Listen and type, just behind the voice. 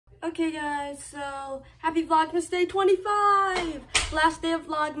Okay guys, so happy Vlogmas Day 25! Last day of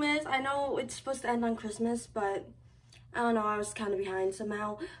Vlogmas. I know it's supposed to end on Christmas, but I don't know, I was kind of behind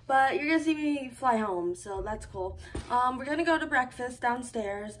somehow. But you're gonna see me fly home, so that's cool. We're gonna go to breakfast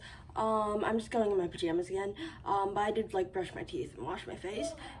downstairs. I'm just going in my pajamas again. But I did like brush my teeth and wash my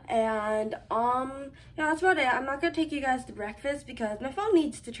face. And yeah, that's about it. I'm not gonna take you guys to breakfast because my phone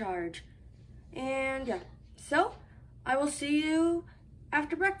needs to charge. And yeah, so I will see you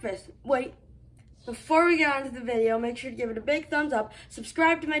after breakfast. Wait, before we get on to the video, make sure to give it a big thumbs up,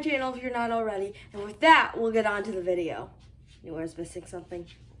 subscribe to my channel if you're not already, and with that, we'll get on to the video. You was missing something.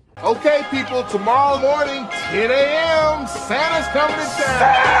 Okay, people, tomorrow morning, 10 a.m., Santa's coming to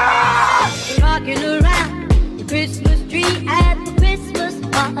town. Rocking around the Christmas tree at the Christmas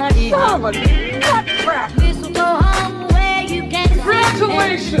party. Mistletoe hung where you can.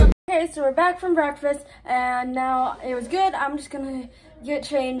 Congratulations! Okay, so we're back from breakfast, and now it was good. I'm just gonna get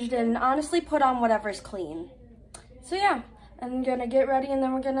changed and honestly put on whatever's clean. So yeah, I'm gonna get ready and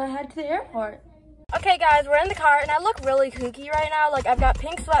then we're gonna head to the airport. Okay guys, we're in the car and I look really kooky right now. Like I've got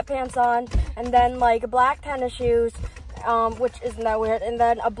pink sweatpants on and then like black tennis shoes, which isn't that weird, and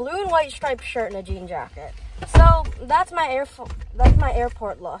then a blue and white striped shirt and a jean jacket. So that's my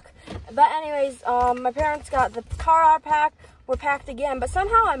airport look. But anyways, my parents got the car all packed. We're packed again, but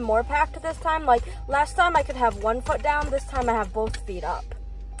somehow I'm more packed this time. Like last time I could have one foot down, this time I have both feet up.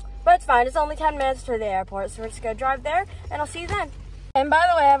 But it's fine, it's only 10 minutes to the airport, so we're just gonna drive there and I'll see you then. And by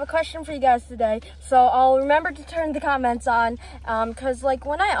the way, I have a question for you guys today, so I'll remember to turn the comments on, because like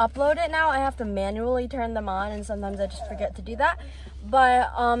when I upload it now, I have to manually turn them on, and sometimes I just forget to do that.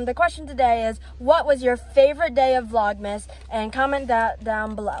 But the question today is, what was your favorite day of Vlogmas? And comment that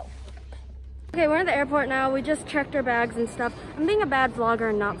down below. Okay, we're in the airport now. We just checked our bags and stuff. I'm being a bad vlogger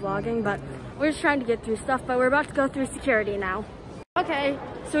and not vlogging, but we're just trying to get through stuff, but we're about to go through security now. Okay,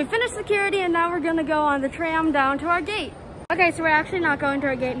 so we finished security and now we're gonna go on the tram down to our gate. Okay, so we're actually not going to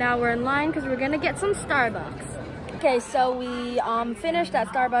our gate now. We're in line because we're gonna get some Starbucks. Okay, so we finished at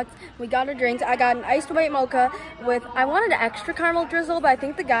Starbucks. We got our drinks. I got an iced white mocha with, I wanted an extra caramel drizzle, but I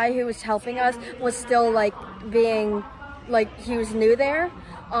think the guy who was helping us was still like being, like he was new there.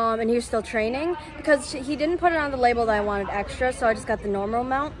 And he was still training because he didn't put it on the label that I wanted extra, so I just got the normal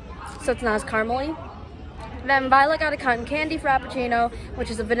amount, so it's not as caramely. Then Violet got a cotton candy frappuccino, which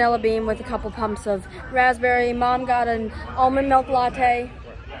is a vanilla bean with a couple pumps of raspberry. Mom got an almond milk latte,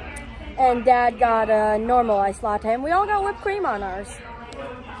 and Dad got a normal iced latte, and we all got whipped cream on ours.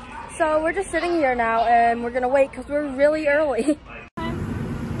 So we're just sitting here now, and we're gonna wait because we're really early.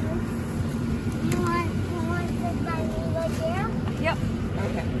 Yep.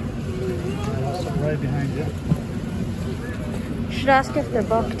 Okay. Right behind you. Should ask if they're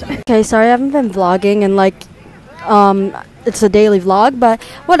booked. Okay, sorry I haven't been vlogging and like it's a daily vlog, but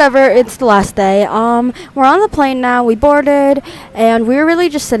whatever, it's the last day. We're on the plane now, we boarded, and we were really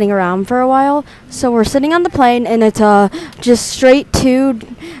just sitting around for a while. So we're sitting on the plane and it's just straight to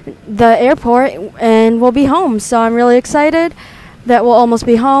the airport and we'll be home. So I'm really excited that we'll almost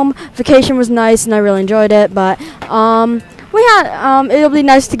be home. Vacation was nice and I really enjoyed it, but it'll be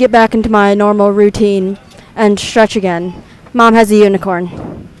nice to get back into my normal routine and stretch again. Mom has a unicorn.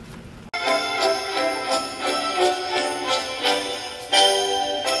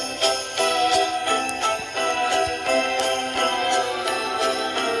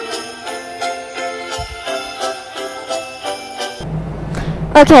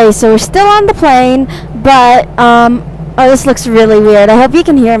 Okay, so we're still on the plane, but oh, this looks really weird. I hope you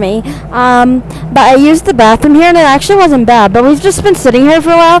can hear me. But I used the bathroom here and it actually wasn't bad, but we've just been sitting here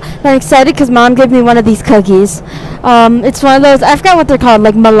for a while and I'm excited because Mom gave me one of these cookies. It's one of those, I forgot what they're called,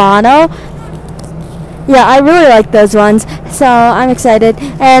 like Milano. Yeah, I really like those ones, so I'm excited.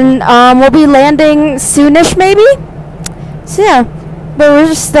 And we'll be landing soonish maybe? So yeah, but we're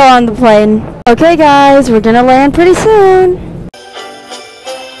just still on the plane. Okay guys, we're gonna land pretty soon.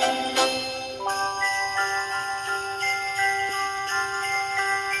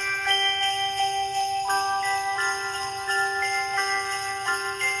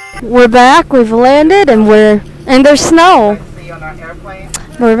 We're back, we've landed, and there's snow.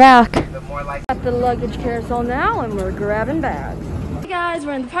 We're back. At the luggage carousel now, and we're grabbing bags. Hey guys,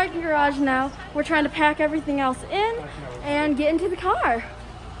 we're in the parking garage now. We're trying to pack everything else in and get into the car.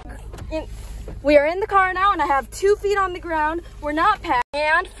 We are in the car now, and I have 2 feet on the ground. We're not packed,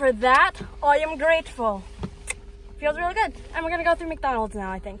 and for that, I am grateful. Feels really good. And we're gonna go through McDonald's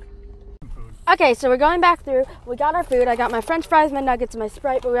now, I think. Okay, so we're going back through. We got our food. I got my French fries, my nuggets, and my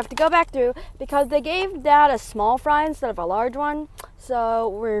Sprite, but we have to go back through because they gave Dad a small fry instead of a large one, so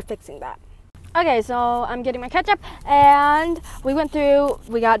we're fixing that. Okay, so I'm getting my ketchup, and we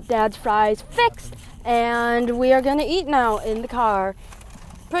got Dad's fries fixed, and we are gonna eat now in the car.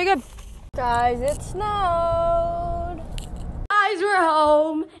 Pretty good. Guys, it snowed. Guys, we're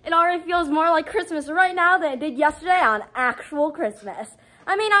home. It already feels more like Christmas right now than it did yesterday on actual Christmas.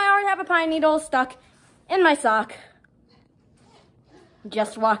 I mean, I already have a pine needle stuck in my sock.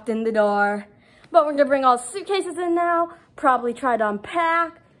 Just walked in the door. But we're gonna bring all the suitcases in now, probably try to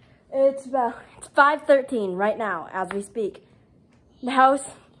unpack. It's 5:13 right now as we speak. The house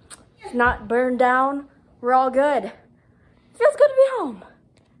is not burned down. We're all good. Feels good to be home.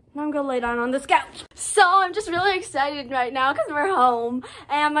 Now I'm gonna lay down on this couch. So I'm just really excited right now because we're home.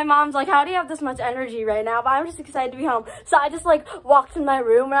 And my mom's like, how do you have this much energy right now? But I'm just excited to be home. So I just like walked in my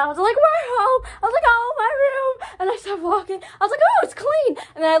room and I was like, we're home. I was like, oh, my room. And I started walking. I was like, oh, it's clean.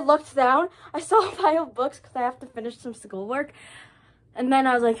 And then I looked down. I saw a pile of books because I have to finish some schoolwork. And then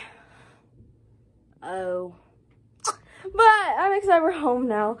I was like, oh. But I'm excited we're home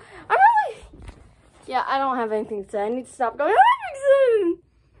now. Yeah, I don't have anything to say. I need to stop going, I'm excited.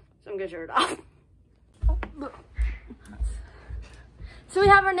 So I'm gonna turn it off. So we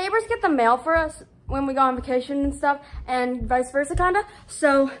have our neighbors get the mail for us when we go on vacation and stuff, and vice versa kinda.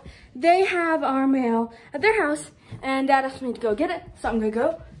 So they have our mail at their house, and Dad asked me to go get it. So I'm gonna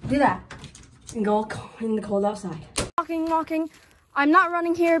go do that and go in the cold outside. Walking. I'm not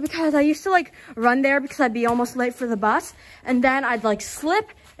running here because I used to like run there because I'd be almost late for the bus, and then I'd like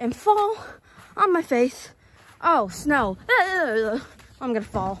slip and fall on my face. Oh, snow. I'm gonna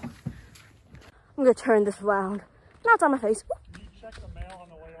fall. I'm gonna turn this around. Now it's on my face. Did you check the mail on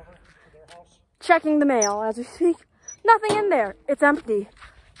the way over to their house? Checking the mail as we speak. Nothing in there. It's empty.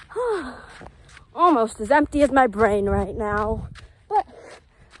 Almost as empty as my brain right now. But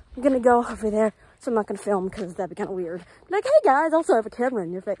I'm gonna go over there. So I'm not gonna film because that'd be kind of weird. Like, hey guys, also have a camera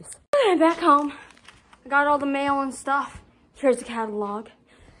in your face. I'm back home. I got all the mail and stuff. Here's the catalog.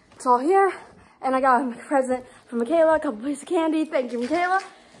 It's all here. And I got a present from Michaela, a couple pieces of candy. Thank you, Michaela.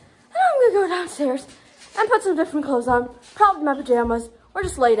 And I'm gonna go downstairs and put some different clothes on. Probably my pajamas, or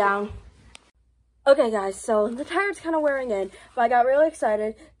just lay down. Okay guys, so the tired's kind of wearing in, but I got really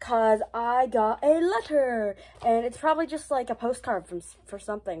excited because I got a letter. And it's probably just like a postcard for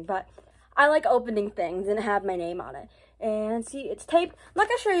something, but I like opening things and it had my name on it. And see, it's taped. I'm not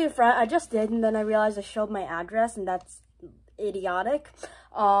gonna show you the front, I just did, and then I realized I showed my address, and that's idiotic.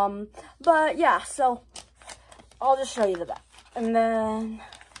 But yeah, so I'll just show you the back. And then,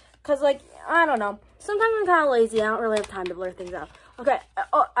 cause like, I don't know, sometimes I'm kind of lazy, I don't really have time to blur things out. Okay,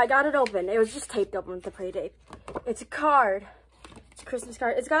 oh, I got it open. It was just taped open with the pre-tape. It's a card. It's a Christmas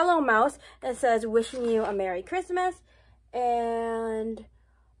card. It's got a little mouse that says, wishing you a Merry Christmas. And,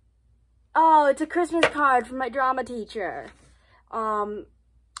 oh, it's a Christmas card from my drama teacher. Yeah,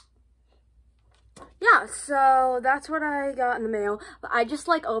 so that's what I got in the mail. But I just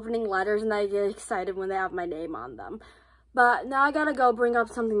like opening letters and I get excited when they have my name on them. But now I gotta go bring up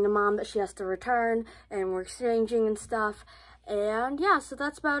something to Mom that she has to return, and we're exchanging and stuff. And yeah, so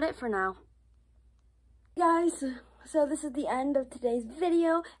that's about it for now. Guys, so this is the end of today's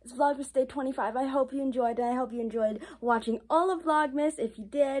video. It's Vlogmas Day 25. I hope you enjoyed it. I hope you enjoyed watching all of Vlogmas. If you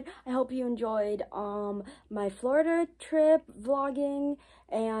did, I hope you enjoyed my Florida trip vlogging,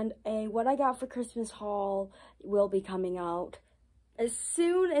 and a what I got for Christmas haul will be coming out as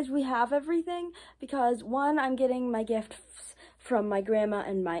soon as we have everything, because one, I'm getting my gifts from my grandma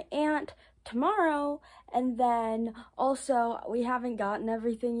and my aunt tomorrow, and then also we haven't gotten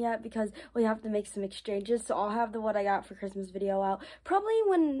everything yet because we have to make some exchanges, so I'll have the what I got for Christmas video out probably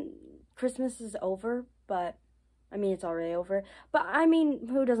when Christmas is over. But I mean, it's already over, but I mean,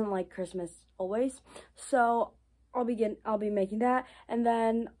 who doesn't like Christmas always? So I'll be making that, and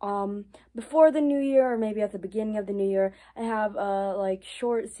then before the new year, or maybe at the beginning of the new year, I have a like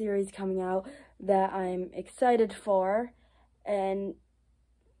short series coming out that I'm excited for. And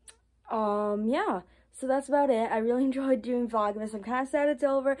yeah, so that's about it. I really enjoyed doing Vlogmas. I'm kind of sad it's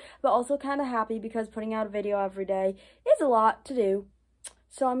over, but also kind of happy because putting out a video every day is a lot to do.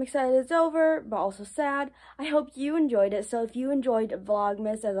 So I'm excited it's over, but also sad. I hope you enjoyed it. So if you enjoyed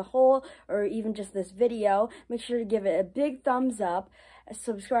Vlogmas as a whole, or even just this video, make sure to give it a big thumbs up.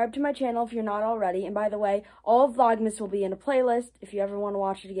 Subscribe to my channel if you're not already. And by the way, all of Vlogmas will be in a playlist if you ever want to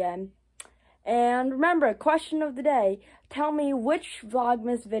watch it again. And remember, question of the day, tell me which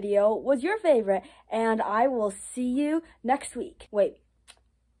Vlogmas video was your favorite, and I will see you next week. Wait,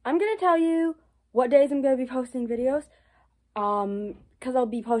 I'm going to tell you what days I'm going to be posting videos, because I'll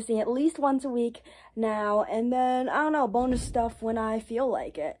be posting at least once a week now, and then, I don't know, bonus stuff when I feel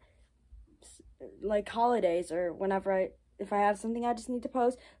like it, like holidays, or whenever if I have something I just need to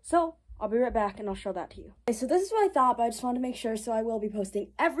post. So I'll be right back and I'll show that to you. Okay, so this is what I thought, but I just wanted to make sure, so I will be posting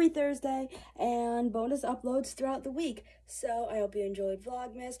every Thursday and bonus uploads throughout the week. So I hope you enjoyed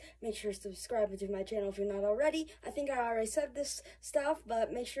Vlogmas. Make sure to subscribe to my channel if you're not already. I think I already said this stuff,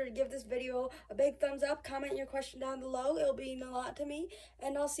 but make sure to give this video a big thumbs up. Comment your question down below. It'll mean a lot to me.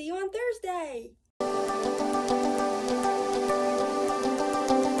 And I'll see you on Thursday.